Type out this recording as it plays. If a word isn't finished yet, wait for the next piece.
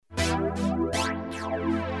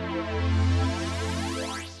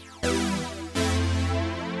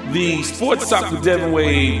the Sports Talk with Devin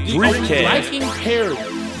Wade briefcast. Liking parody,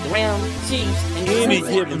 Brown Chiefs, and Any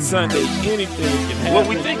given Sunday, anything can happen. What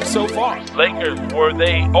we think so far. Lakers, were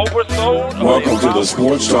they oversold? Welcome to the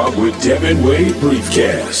Sports Talk with Devin Wade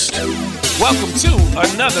briefcast. Welcome to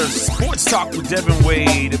another Sports Talk with Devin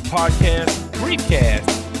Wade podcast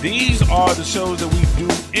briefcast. These are the shows that we do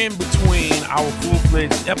in between our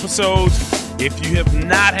full-fledged episodes. If you have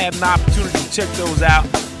not had an opportunity to check those out,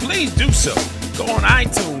 please do so. Go on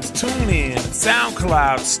iTunes, TuneIn,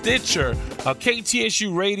 SoundCloud, Stitcher,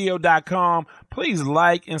 KTSUradio.com. Please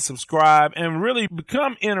like and subscribe and really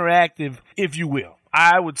become interactive, if you will.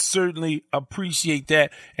 I would certainly appreciate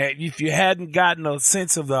that. And if you hadn't gotten a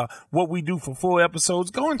sense of what we do for full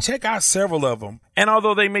episodes, go and check out several of them. And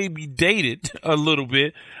although they may be dated a little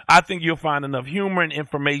bit, I think you'll find enough humor and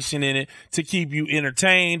information in it to keep you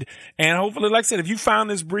entertained. And hopefully, like I said, if you found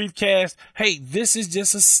this briefcast, hey, this is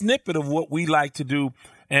just a snippet of what we like to do.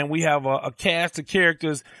 And we have a cast of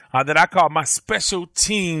characters that I call my special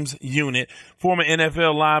teams unit. Former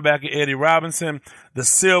NFL linebacker Eddie Robinson, the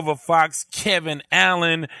Silver Fox Kevin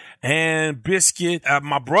Allen, and Biscuit,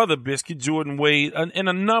 my brother Biscuit, Jordan Wade, and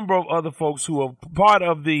a number of other folks who are part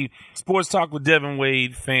of the Sports Talk with Devin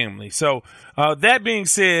Wade family. So that being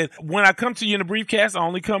said, when I come to you in a briefcast, I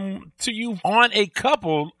only come to you on a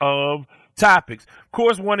couple of topics. Of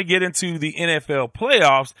course, want to get into the NFL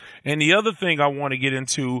playoffs, and the other thing I want to get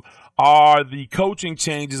into are the coaching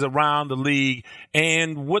changes around the league,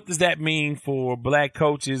 and what does that mean for black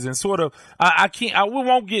coaches, and sort of we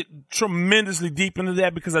won't get tremendously deep into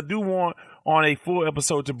that because I do want on a full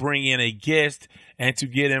episode to bring in a guest and to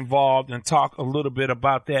get involved and talk a little bit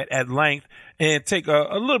about that at length and take a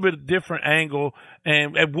little bit different angle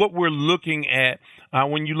and at what we're looking at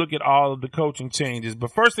when you look at all of the coaching changes.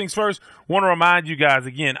 But first things first, want to remind you guys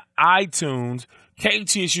again, iTunes,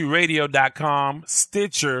 KTSUradio.com,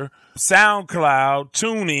 Stitcher, SoundCloud,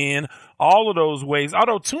 TuneIn, all of those ways.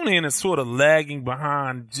 Although TuneIn is sort of lagging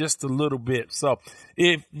behind just a little bit. So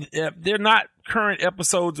if they're not current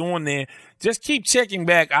episodes on there, just keep checking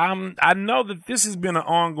back. I know that this has been an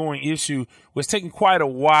ongoing issue. It's taking quite a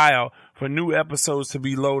while for new episodes to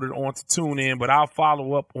be loaded onto TuneIn, but I'll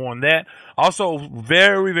follow up on that. Also,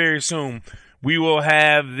 very, very soon, we will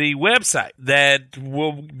have the website that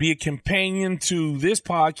will be a companion to this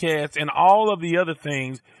podcast and all of the other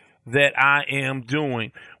things that I am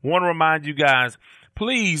doing. Want to remind you guys,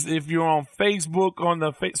 please, if you're on Facebook, on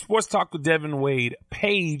the Sports Talk with Devin Wade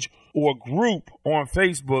page or group on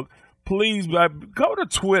Facebook, please go to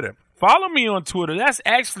Twitter. Follow me on Twitter. That's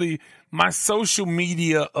actually my social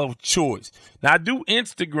media of choice. Now, I do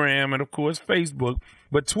Instagram and, of course, Facebook,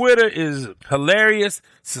 but Twitter is hilarious,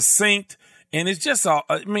 succinct, and it's just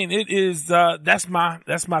it is that's my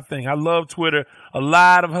thing. I love Twitter. A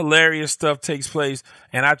lot of hilarious stuff takes place,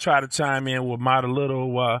 and I try to chime in with my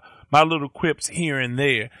little quips here and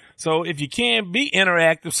there. So if you can be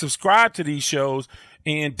interactive, subscribe to these shows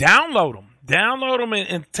and download them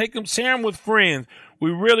and take them, share them with friends.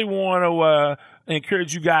 We really want to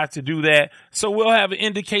encourage you guys to do that. So we'll have an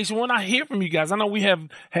indication when I hear from you guys. I know we have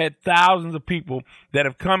had thousands of people that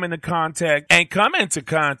have come into contact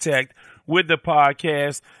with the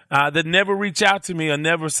podcast that never reach out to me or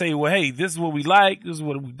never say, well, hey, this is what we like, this is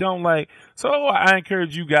what we don't like. So I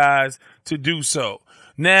encourage you guys to do so.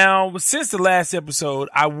 Now, since the last episode,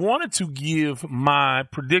 I wanted to give my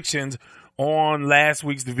predictions on last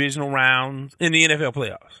week's divisional round in the NFL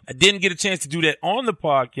playoffs. I didn't get a chance to do that on the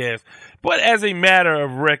podcast, but as a matter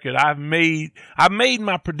of record, I've made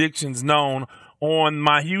my predictions known on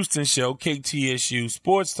my Houston show, KTSU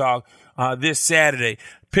Sports Talk, this Saturday.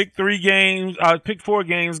 Picked 4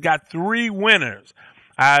 games, got 3 winners.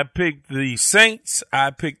 I picked the Saints,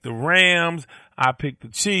 I picked the Rams, I picked the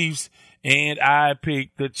Chiefs, and I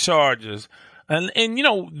picked the Chargers. And you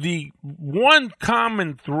know, the one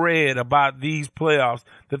common thread about these playoffs,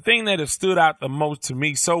 the thing that has stood out the most to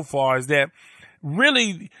me so far is that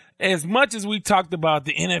really, as much as we talked about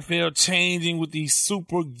the NFL changing with these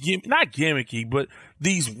super, not gimmicky, but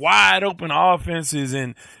these wide open offenses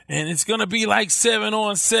and it's going to be like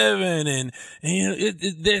 7-on-7 and you know,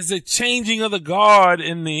 there's a changing of the guard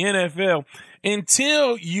in the NFL.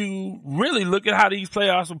 Until you really look at how these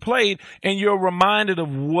playoffs are played and you're reminded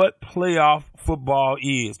of what playoff football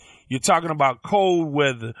is. You're talking about cold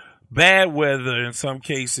weather, bad weather in some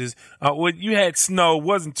cases. You had snow,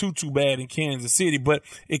 wasn't too bad in Kansas City, but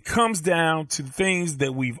it comes down to things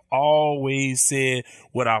that we've always said,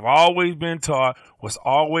 what I've always been taught, what's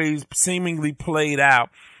always seemingly played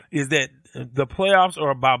out, is that the playoffs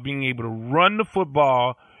are about being able to run the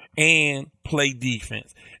football and play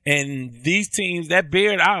defense. And these teams, that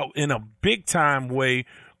bared out in a big time way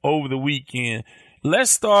over the weekend.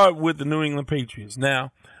 Let's start with the New England Patriots.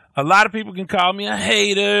 Now, a lot of people can call me a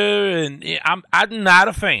hater, and I'm not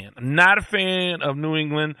a fan. I'm not a fan of New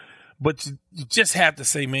England, but you just have to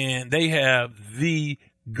say, man, they have the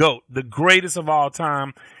GOAT, the greatest of all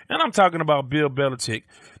time, and I'm talking about Bill Belichick.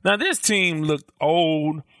 Now, this team looked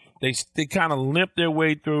old. They kind of limped their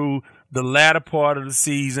way through the latter part of the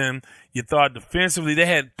season. You thought defensively, they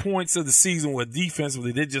had points of the season where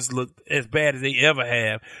defensively they just looked as bad as they ever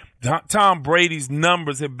have. Tom Brady's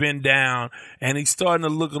numbers have been down, and he's starting to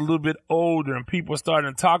look a little bit older, and people are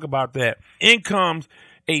starting to talk about that. In comes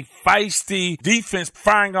a feisty defense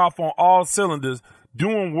firing off on all cylinders,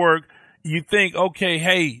 doing work. You think, okay,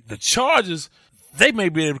 hey, the Chargers, they may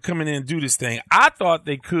be able to come in and do this thing. I thought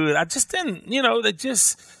they could. I just didn't, they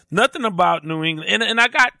just, nothing about New England. And I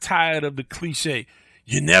got tired of the cliche.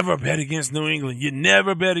 You never bet against New England. You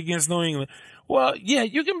never bet against New England. Well, yeah,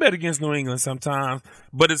 you can bet against New England sometimes,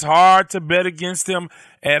 but it's hard to bet against them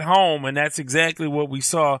at home, and that's exactly what we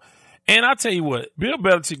saw. And I'll tell you what, Bill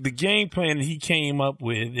Belichick, the game plan that he came up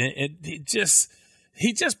with, he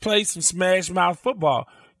just played some smash mouth football.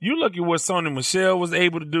 You look at what Sony Michel was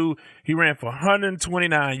able to do. He ran for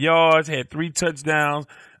 129 yards, had 3 touchdowns.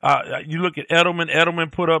 You look at Edelman.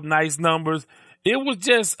 Edelman put up nice numbers. It was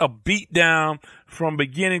just a beatdown from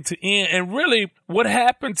beginning to end. And really, what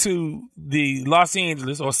happened to the Los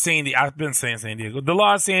Angeles, or I've been saying San Diego, the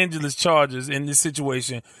Los Angeles Chargers in this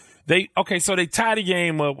situation, so they tied the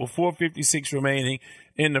game up with 4:56 remaining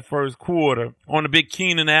in the first quarter on a big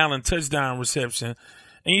Keenan Allen touchdown reception.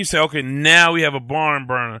 And you say, okay, now we have a barn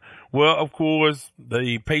burner. Well, of course,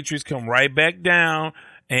 the Patriots come right back down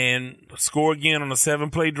and score again on a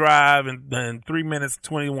 7-play drive in 3 minutes,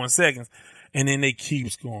 21 seconds. And then they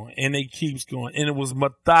keeps going, and they keeps going. And it was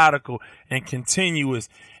methodical and continuous.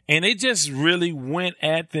 And they just really went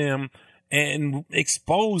at them and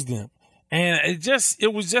exposed them. And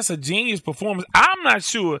it was just a genius performance. I'm not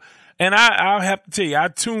sure. And I'll have to tell you, I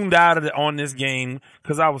tuned out of it on this game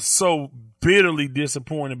because I was so bitterly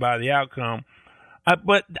disappointed by the outcome.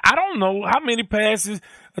 But I don't know how many passes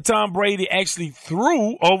Tom Brady actually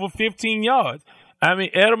threw over 15 yards. I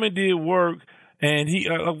mean, Edelman did work. And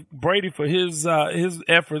Brady, for his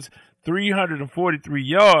efforts, 343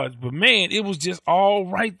 yards. But, man, it was just all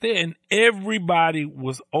right there, and everybody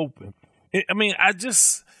was open.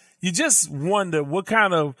 You just wonder what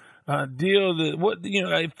kind of deal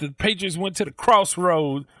if the Patriots went to the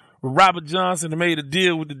crossroads with Robert Johnson and made a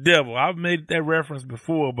deal with the devil. I've made that reference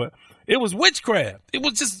before, but it was witchcraft. It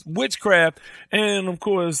was just witchcraft. And, of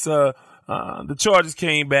course, the Chargers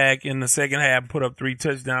came back in the second half and put up 3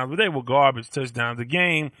 touchdowns, but they were garbage touchdowns. The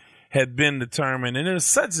game had been determined, and it was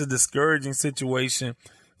such a discouraging situation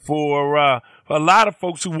for a lot of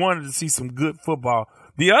folks who wanted to see some good football.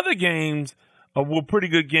 The other games were pretty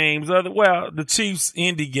good games. The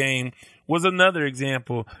Chiefs-Indy game was another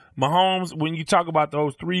example. Mahomes, when you talk about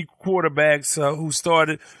those 3 quarterbacks who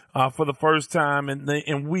started for the first time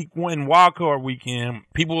in week 1, wildcard weekend,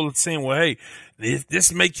 people were saying, well, hey,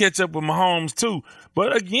 this may catch up with Mahomes too.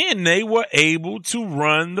 But again, they were able to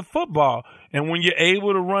run the football. And when you're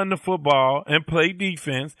able to run the football and play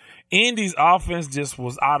defense, Indy's offense just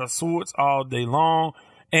was out of sorts all day long.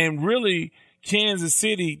 And really, Kansas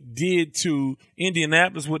City did to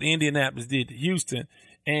Indianapolis what Indianapolis did to Houston.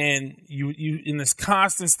 And you in this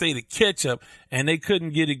constant state of catch-up, and they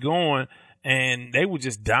couldn't get it going, and they were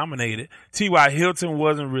just dominated. T.Y. Hilton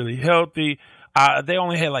wasn't really healthy. They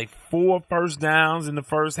only had like 4 first downs in the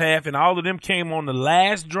first half, and all of them came on the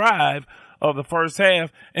last drive of the first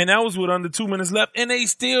half, and that was with under 2 minutes left, and they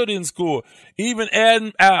still didn't score. Even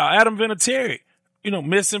Adam Vinatieri,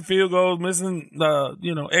 missing field goals, missing,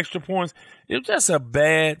 extra points. It was just a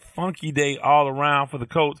bad, funky day all around for the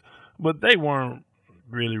Colts, but they weren't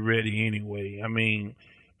really ready anyway. I mean,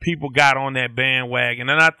 people got on that bandwagon,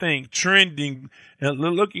 and I think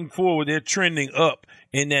looking forward, they're trending up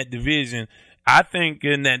in that division. I think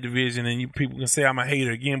in that division, and people can say I'm a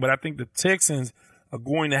hater again, but I think the Texans are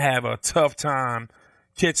going to have a tough time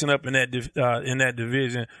catching up in that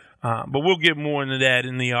division. But we'll get more into that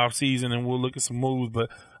in the offseason, and we'll look at some moves. But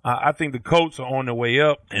I think the Colts are on their way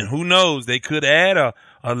up, and who knows? They could add a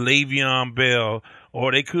Le'Veon Bell,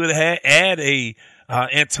 or they could add a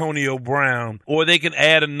Antonio Brown, or they can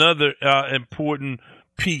add another important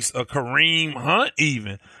piece, a Kareem Hunt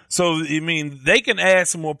even. So, they can add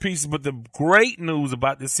some more pieces, but the great news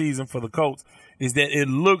about this season for the Colts is that it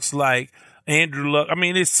looks like Andrew Luck,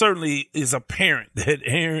 it certainly is apparent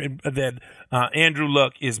that Andrew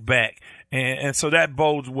Luck is back. And so that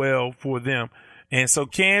bodes well for them. And so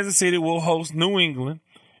Kansas City will host New England.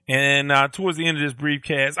 And towards the end of this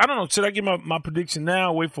briefcast, I don't know, should I give my prediction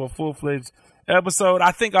now, wait for a full-fledged episode?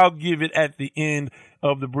 I think I'll give it at the end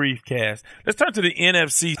of the briefcast. Let's turn to the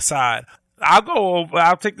NFC side.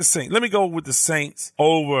 I'll take the Saints. Let me go with the Saints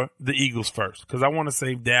over the Eagles first, because I want to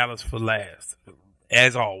save Dallas for last,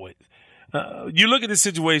 as always. You look at the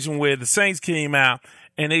situation where the Saints came out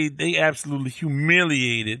and they absolutely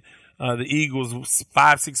humiliated the Eagles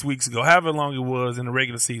 5-6 weeks ago, however long it was in the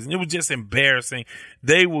regular season. It was just embarrassing.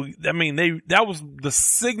 That was the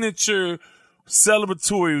signature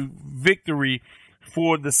celebratory victory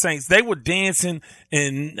for the Saints. They were dancing,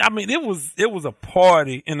 and it was a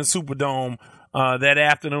party in the Superdome that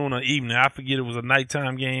afternoon or evening. I forget, it was a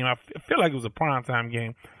nighttime game. I feel like it was a primetime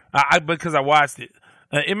game because I watched it.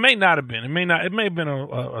 It may not have been. It may have been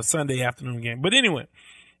a Sunday afternoon game. But anyway,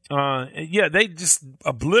 they just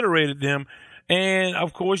obliterated them. And,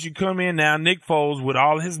 of course, you come in now, Nick Foles with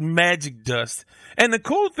all his magic dust. And the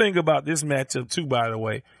cool thing about this matchup, too, by the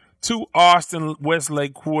way, two Austin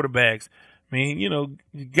Westlake quarterbacks. I mean, you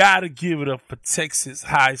got to give it up for Texas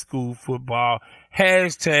high school football.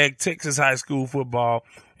 Hashtag Texas high school football.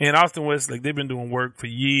 And Austin Westlake, they've been doing work for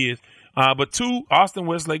years. But two Austin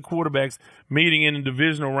Westlake quarterbacks meeting in the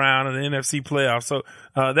divisional round of the NFC playoffs. So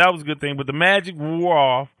that was a good thing. But the magic wore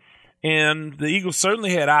off, and the Eagles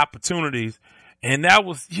certainly had opportunities. And that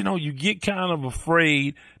was, you get kind of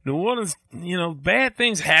afraid. New Orleans, bad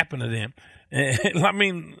things happen to them. And,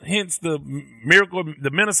 hence the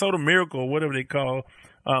Minnesota Miracle, whatever they call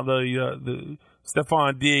the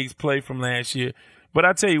Stephon Diggs play from last year. But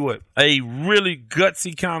I tell you what, a really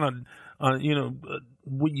gutsy kind of,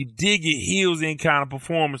 when you dig your heels in kind of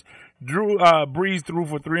performance. Breeze threw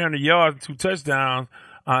for 300 yards and 2 touchdowns.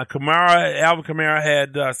 Alvin Kamara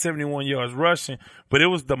had 71 yards rushing, but it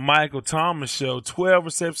was the Michael Thomas show. 12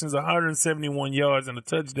 receptions, 171 yards, and a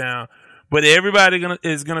touchdown. But everybody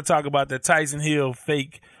is gonna talk about that Tyson Hill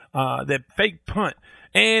fake punt.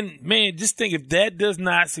 And man, just think if that does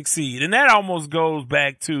not succeed, and that almost goes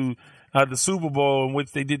back to the Super Bowl in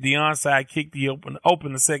which they did the onside kick to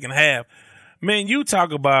open the second half. Man, you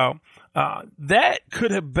talk about that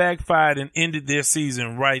could have backfired and ended their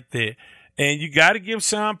season right there. And you got to give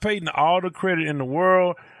Sean Payton all the credit in the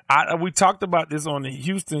world. We talked about this on the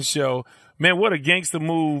Houston show. Man, what a gangster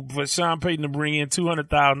move for Sean Payton to bring in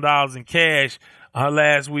 $200,000 in cash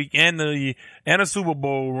last week, and a Super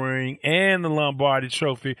Bowl ring and the Lombardi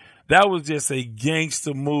Trophy. That was just a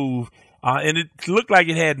gangster move. And it looked like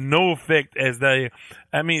it had no effect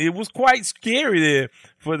it was quite scary there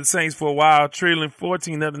for the Saints for a while, trailing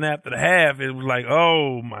 14-0 after the half. It was like,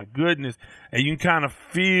 oh my goodness. And you can kind of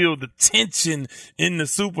feel the tension in the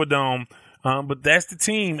Superdome. But that's the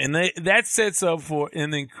team. And that sets up for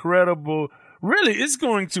an incredible, really, it's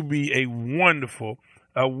going to be a wonderful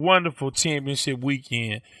championship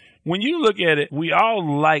weekend. When you look at it, we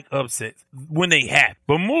all like upsets when they happen.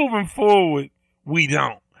 But moving forward, we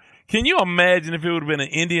don't. Can you imagine if it would have been an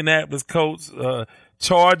Indianapolis Colts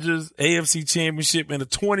Chargers AFC Championship in a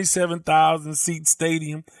 27,000-seat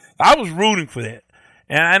stadium? I was rooting for that.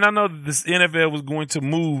 And I know that the NFL was going to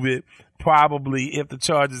move it probably if the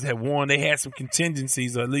Chargers had won. They had some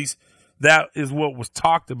contingencies, or at least that is what was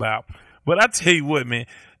talked about. But I tell you what, man,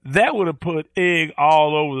 that would have put egg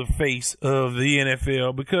all over the face of the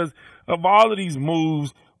NFL because of all of these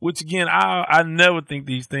moves, which, again, I never think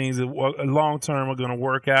these things long-term are going to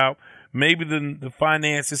work out. Maybe the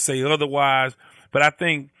finances say otherwise, but I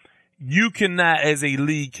think you cannot, as a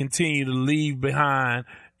league, continue to leave behind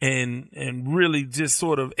and really just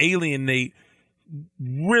sort of alienate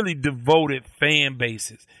really devoted fan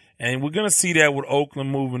bases. And we're going to see that with Oakland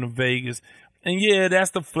moving to Vegas. And, yeah, that's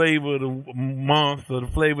the flavor of the month or the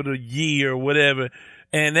flavor of the year or whatever.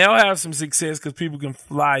 And they'll have some success because people can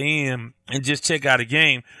fly in and just check out a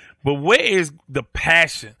game. But where is the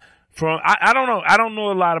passion from? I don't know. I don't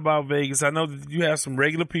know a lot about Vegas. I know that you have some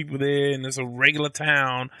regular people there, and it's a regular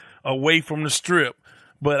town away from the Strip.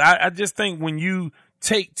 But I just think when you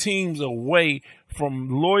take teams away from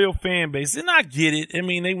loyal fan base, and I get it. I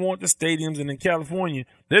mean, they want the stadiums, and in California,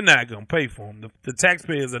 they're not going to pay for them. The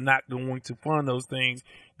taxpayers are not going to fund those things.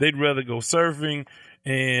 They'd rather go surfing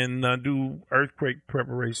and do earthquake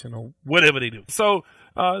preparation or whatever they do. So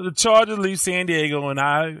the Chargers leave San Diego, and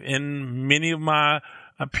I and many of my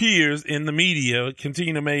peers in the media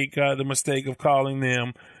continue to make the mistake of calling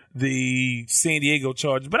them the San Diego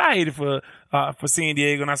Chargers. But I hate it for San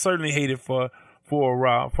Diego, and I certainly hate it for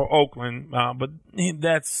Oakland. But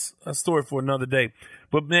that's a story for another day.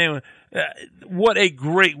 But man, what a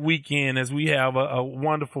great weekend as we have a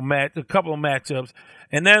wonderful a couple of matchups.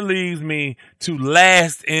 And that leaves me to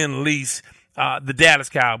last and least, the Dallas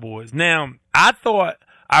Cowboys. Now, I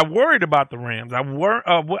I worried about the Rams.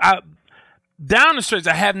 Down the stretch,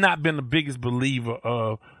 I have not been the biggest believer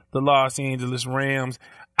of the Los Angeles Rams.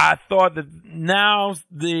 I thought that now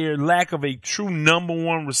their lack of a true number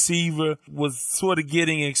one receiver was sort of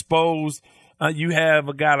getting exposed. You have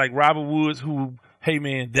a guy like Robert Woods who, hey,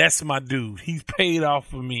 man, that's my dude. He's paid off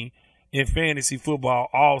for me in fantasy football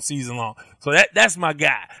all season long. So that's my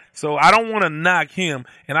guy. So I don't want to knock him.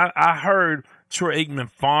 And I heard Troy Aikman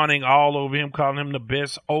fawning all over him, calling him the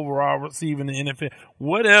best overall receiver in the NFL.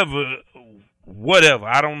 Whatever.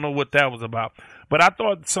 I don't know what that was about. But I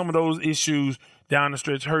thought some of those issues down the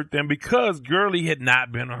stretch hurt them because Gurley had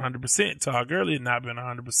not been 100%. Todd Gurley had not been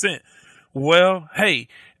 100%. Well, hey,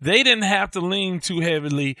 they didn't have to lean too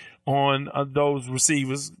heavily on those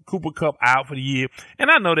receivers. Cooper Kupp out for the year.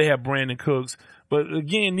 And I know they have Brandon Cooks. But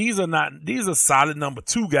again, these are solid number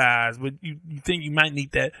 2 guys. But you think you might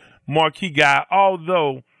need that marquee guy,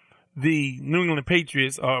 although the New England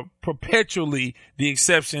Patriots are perpetually the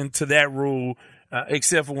exception to that rule,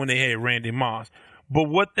 except for when they had Randy Moss. But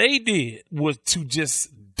what they did was to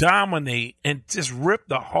just dominate and just rip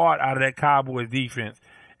the heart out of that Cowboys defense.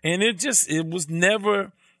 And it was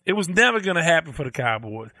never going to happen for the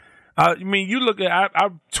Cowboys. I mean, you look at, I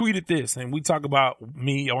tweeted this, and we talk about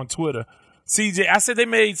me on Twitter. I said they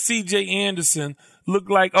made C.J. Anderson look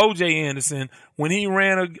like O.J. Anderson when he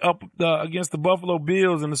ran up against the Buffalo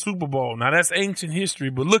Bills in the Super Bowl. Now, that's ancient history,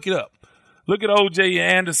 but look it up. Look at O.J.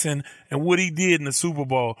 Anderson and what he did in the Super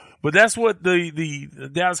Bowl. But that's what the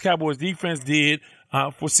Dallas Cowboys defense did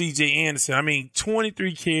for C.J. Anderson. I mean,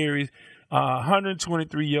 23 carries,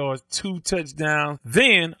 123 yards, 2 touchdowns.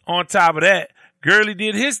 Then, on top of that, Gurley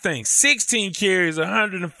did his thing. 16 carries,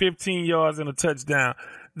 115 yards, and a touchdown.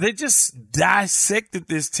 They just dissected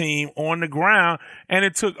this team on the ground, and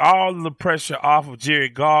it took all of the pressure off of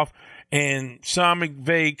Jared Goff. And Sean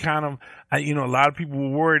McVay kind of, a lot of people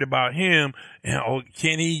were worried about him. And,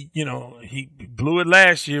 can he, he blew it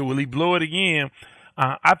last year. Will he blow it again?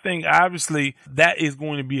 I think, obviously, that is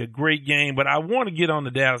going to be a great game. But I want to get on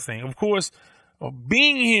the Dallas thing. Of course,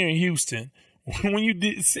 being here in Houston, when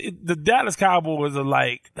the Dallas Cowboys are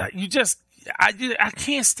like, I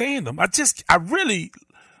can't stand them.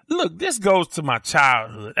 Look, this goes to my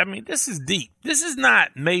childhood. I mean, this is deep. This is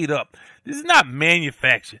not made up. This is not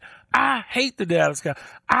manufactured. I hate the Dallas Cowboys.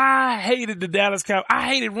 I hated the Dallas Cowboys. I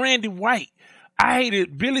hated Randy White. I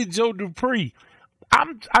hated Billy Joe Dupree.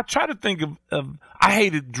 I try to think of I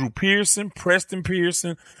hated Drew Pearson, Preston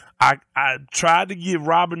Pearson. I tried to give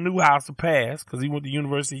Robert Newhouse a pass because he went to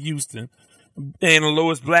University of Houston, and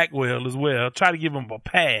Lois Blackwell as well. Try to give him a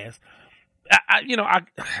pass.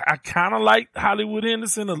 I kind of liked Hollywood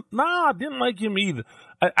Henderson. No, I didn't like him either.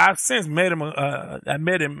 I've since met him. I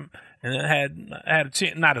met him and I had a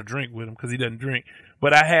chance, not a drink with him because he doesn't drink,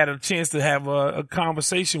 but I had a chance to have a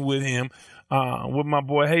conversation with him, with my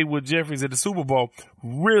boy Haywood Jeffries at the Super Bowl.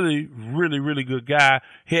 Really, really, really good guy.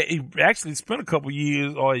 He actually spent a couple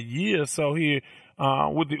years or a year or so here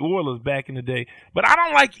with the Oilers back in the day. But I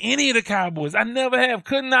don't like any of the Cowboys. I never have.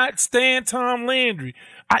 Could not stand Tom Landry.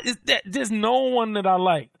 There's no one that I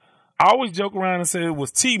like. I always joke around and say it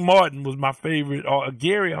was T. Martin was my favorite, or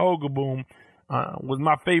Gary Hogaboom was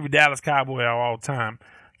my favorite Dallas Cowboy of all time.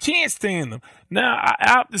 Can't stand them. Now, I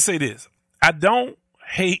have to say this. I don't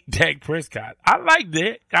hate Dak Prescott. I like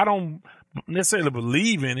Dak. I don't necessarily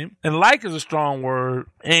believe in him. And like is a strong word.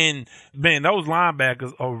 And, man, those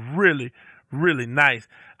linebackers are really, really nice.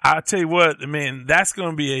 I'll tell you what, man, that's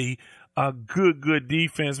going to be a good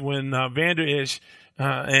defense when Vander Esch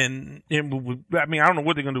I don't know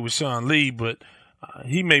what they're going to do with Sean Lee, but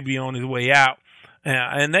he may be on his way out.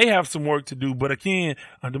 And they have some work to do. But again,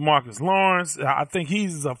 DeMarcus Lawrence, I think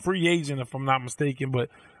he's a free agent if I'm not mistaken. But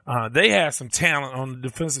they have some talent on the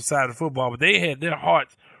defensive side of football. But they had their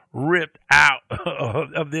hearts ripped out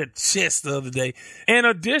of their chest the other day. And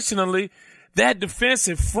additionally, that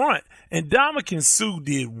defensive front, and Ndamukong Suh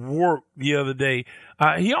did work the other day.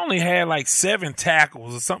 He only had like 7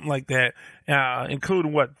 tackles or something like that,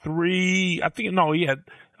 including he had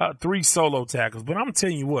 3 solo tackles. But I'm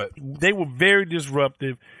telling you what, they were very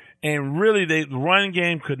disruptive, and really the running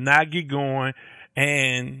game could not get going.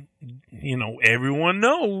 And, everyone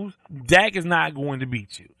knows Dak is not going to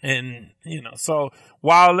beat you. And, so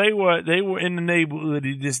while they were in the neighborhood,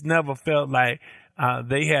 it just never felt like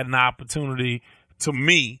they had an opportunity to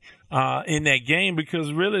me in that game,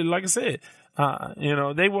 because really, like I said,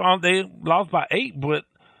 they lost by 8, but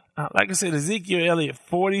like I said, Ezekiel Elliott,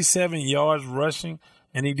 47 yards rushing,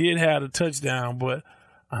 and he did have a touchdown. But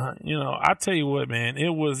I tell you what, man, it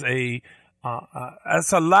was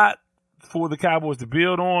it's a lot for the Cowboys to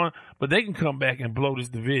build on, but they can come back and blow this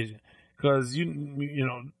division. because you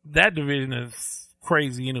know that division is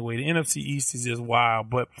crazy anyway. The NFC East is just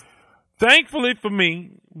wild. But thankfully for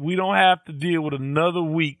me, we don't have to deal with another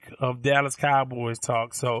week of Dallas Cowboys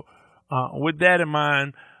talk. So with that in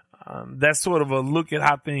mind, that's sort of a look at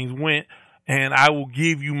how things went, and I will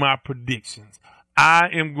give you my predictions. I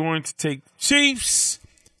am going to take the Chiefs.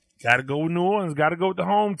 Got to go with New Orleans. Got to go with the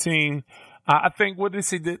home team. I think what they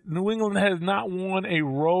say that New England has not won a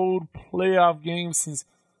road playoff game since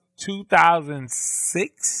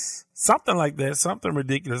 2006, something like that, something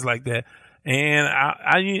ridiculous like that.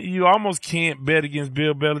 And you almost can't bet against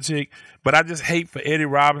Bill Belichick, but I just hate for Eddie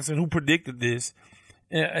Robinson, who predicted this.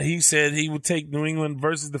 He said he would take New England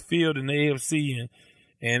versus the field in the AFC,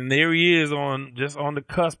 and there he is on the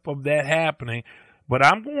cusp of that happening. But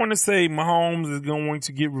I'm going to say Mahomes is going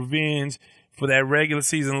to get revenge for that regular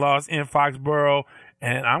season loss in Foxborough,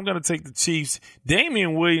 and I'm going to take the Chiefs.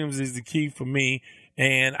 Damian Williams is the key for me,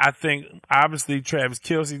 and I think obviously Travis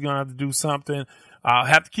Kelce's going to have to do something. I'll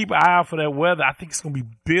have to keep an eye out for that weather. I think it's going to be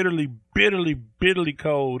bitterly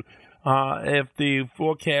cold if the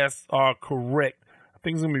forecasts are correct. I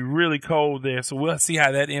think it's going to be really cold there, so we'll see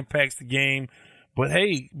how that impacts the game. But,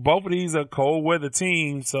 hey, both of these are cold weather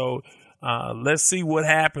teams, so let's see what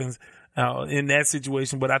happens in that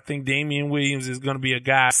situation. But I think Damian Williams is going to be a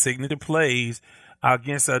guy signature plays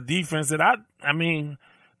against a defense that I mean,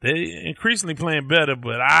 they're increasingly playing better,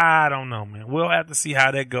 but I don't know, man. We'll have to see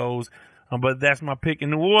how that goes. But that's my pick. In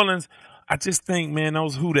New Orleans, I just think, man,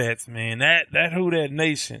 those Houdats, man, that Houdat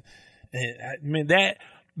Nation, man, that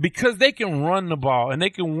because they can run the ball and they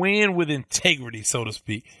can win with integrity, so to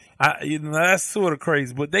speak. That's sort of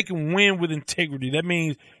crazy, but they can win with integrity. That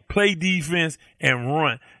means play defense and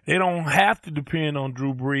run. They don't have to depend on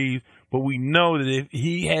Drew Brees, but we know that if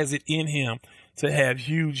he has it in him to have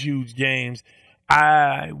huge games,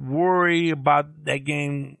 I worry about that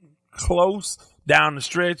game close down the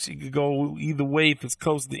stretch. It could go either way if it's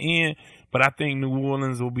close to the end, but I think New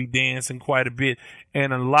Orleans will be dancing quite a bit,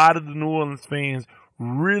 and a lot of the New Orleans fans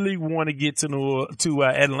really want to get to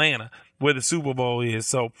Atlanta, where the Super Bowl is.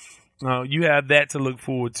 So you have that to look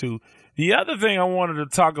forward to. The other thing I wanted to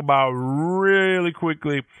talk about really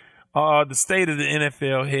quickly, the state of the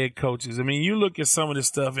NFL head coaches. I mean, you look at some of this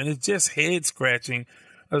stuff, and it's just head-scratching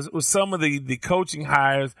with some of the coaching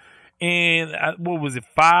hires. And what was it,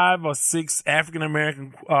 5 or 6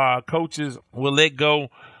 African-American coaches will let go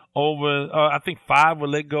over, I think 5 will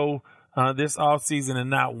let go this offseason, and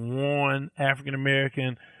not one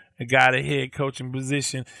African-American got a head coaching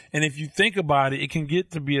position. And if you think about it, it can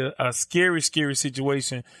get to be a scary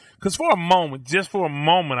situation. Because just for a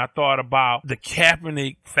moment, I thought about the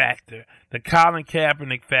Kaepernick factor, the Colin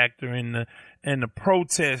Kaepernick factor, and the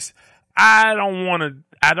protest. I don't want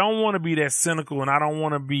to be that cynical, and I don't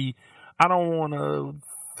want to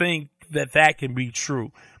think that can be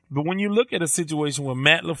true. But when you look at a situation with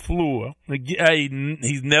Matt LaFleur,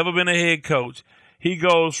 he's never been a head coach. He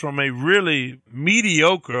goes from a really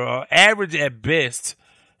mediocre or average at best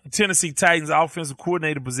Tennessee Titans offensive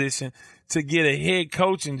coordinator position to get a head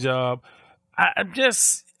coaching job.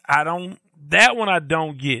 That one I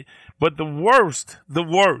don't get. But the worst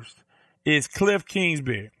is Cliff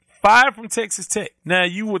Kingsbury, fired from Texas Tech. Now,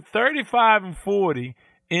 you were 35-40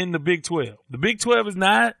 in the Big 12. The Big 12 is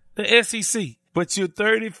not the SEC, but you're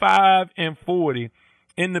 35-40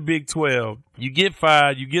 in the Big 12. You get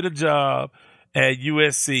fired, you get a job at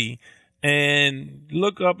USC, and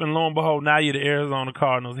look up, and lo and behold, now you're the Arizona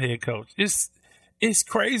Cardinals head coach. It's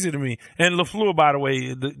crazy to me. And LaFleur, by the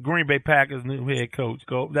way, the Green Bay Packers new head coach.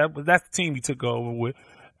 That's the team he took over with.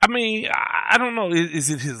 I mean, I don't know. Is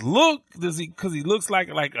it his look? Because he looks like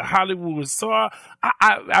a Hollywood star?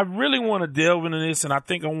 I really want to delve into this, and I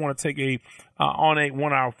think I want to take on a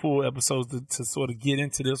 1 hour full episode to sort of get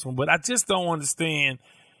into this one. But I just don't understand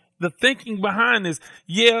the thinking behind this.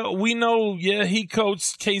 Yeah, we know. Yeah, he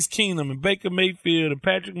coached Case Keenum and Baker Mayfield and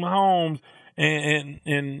Patrick Mahomes and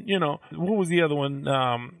you know, what was the other one?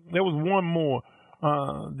 There was one more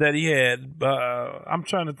that he had. I'm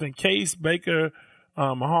trying to think. Case, Baker,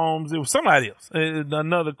 Mahomes. It was somebody else,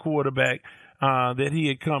 another quarterback that he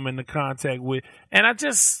had come into contact with. And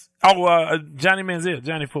Johnny Manziel,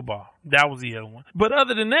 Johnny Football. That was the other one. But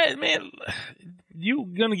other than that, man, you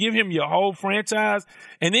gonna give him your whole franchise,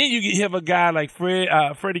 and then you have a guy like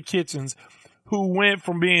Freddie Kitchens, who went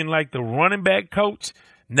from being like the running back coach.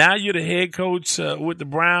 Now you're the head coach with the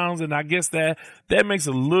Browns, and I guess that makes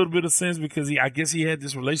a little bit of sense because I guess he had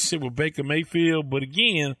this relationship with Baker Mayfield. But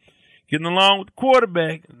again, getting along with the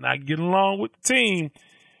quarterback, not getting along with the team.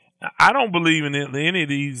 I don't believe in any of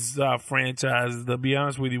these franchises, to be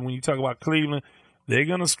honest with you. When you talk about Cleveland, they're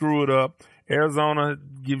going to screw it up. Arizona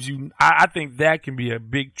gives you, I think that can be a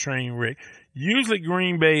big train wreck. Usually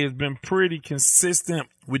Green Bay has been pretty consistent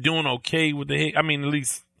with doing okay with at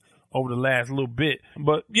least over the last little bit.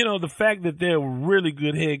 But, the fact that there were really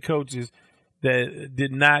good head coaches that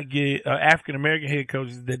did not get, African-American head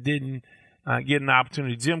coaches that didn't get an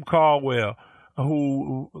opportunity. Jim Caldwell,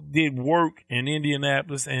 who did work in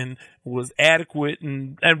Indianapolis and was adequate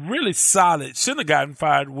and really solid, shouldn't have gotten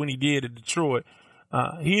fired when he did at Detroit.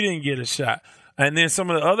 He didn't get a shot. And then some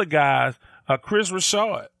of the other guys, Chris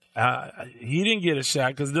Richard, he didn't get a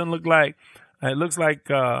shot because it looks like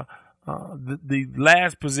the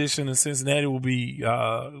last position in Cincinnati will be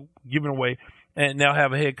given away, and they'll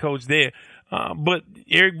have a head coach there. But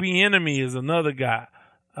Eric Bieniemy is another guy.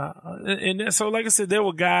 And so, like I said, there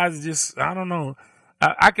were guys just, I don't know.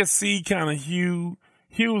 I could see kind of Hugh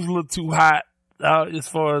was a little too hot as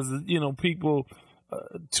far as, people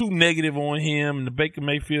too negative on him. And the Baker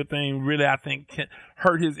Mayfield thing really, I think, can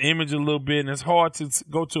hurt his image a little bit. And it's hard to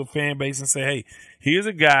go to a fan base and say, hey, here's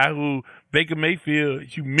a guy who Baker Mayfield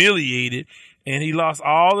humiliated and he lost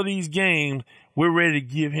all of these games. We're ready to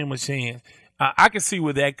give him a chance. I can see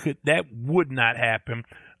where that would not happen.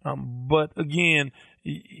 But again,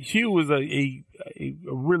 Hugh was a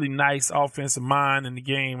really nice offensive mind in the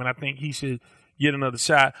game, and I think he should get another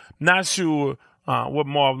shot. Not sure what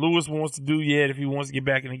Marv Lewis wants to do yet, if he wants to get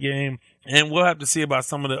back in the game. And we'll have to see about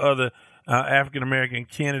some of the other African-American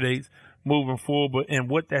candidates moving forward and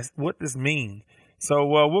what this means. So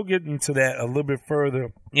we'll get into that a little bit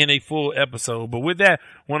further in a full episode. But with that,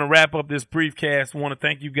 I want to wrap up this briefcast. I want to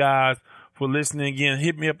thank you guys for listening again.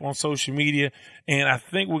 Hit me up on social media, and I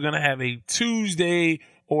think we're going to have a Tuesday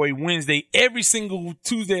or a Wednesday, every single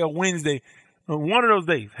Tuesday or Wednesday, one of those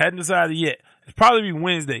days. Hadn't decided yet. It's probably be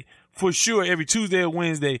Wednesday. For sure, every Tuesday or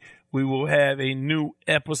Wednesday, we will have a new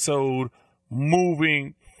episode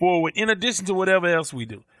moving forward, in addition to whatever else we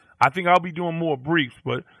do. I think I'll be doing more briefs,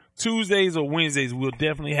 but Tuesdays or Wednesdays, we'll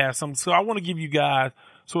definitely have some. So I want to give you guys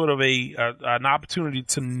sort of an opportunity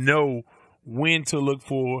to know when to look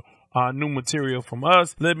for new material from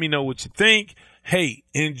us. Let me know what you think. Hey,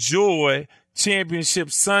 enjoy Championship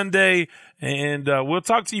Sunday, and we'll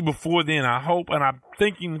talk to you before then, I hope, and I'm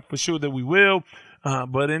thinking for sure that we will.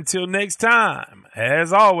 But until next time,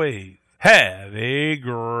 as always, have a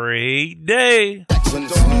great day. When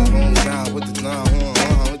it's on down with the line,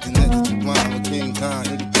 with the niggas to blind, with King Khan,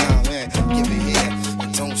 nigga down, man, give it here.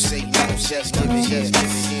 And don't say no, just give it here.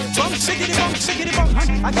 Bum, shiggity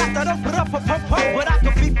bum, I got that up, but I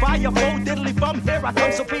can beat by a full diddly bum. Here I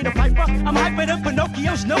come, so Peter Piper. I'm hyper than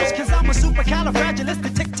Pinocchio's nose, cause I'm a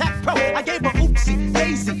supercalifragilistic tic-tac-pro. I gave a oopsie,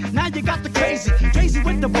 daisy, now you got the crazy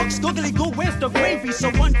with the books, googly goo, where's the gravy? So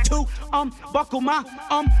 1, 2, buckle my,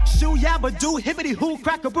 shoe, yabba do, hibbity hoo,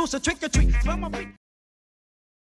 crack a bruise, a trick or treat.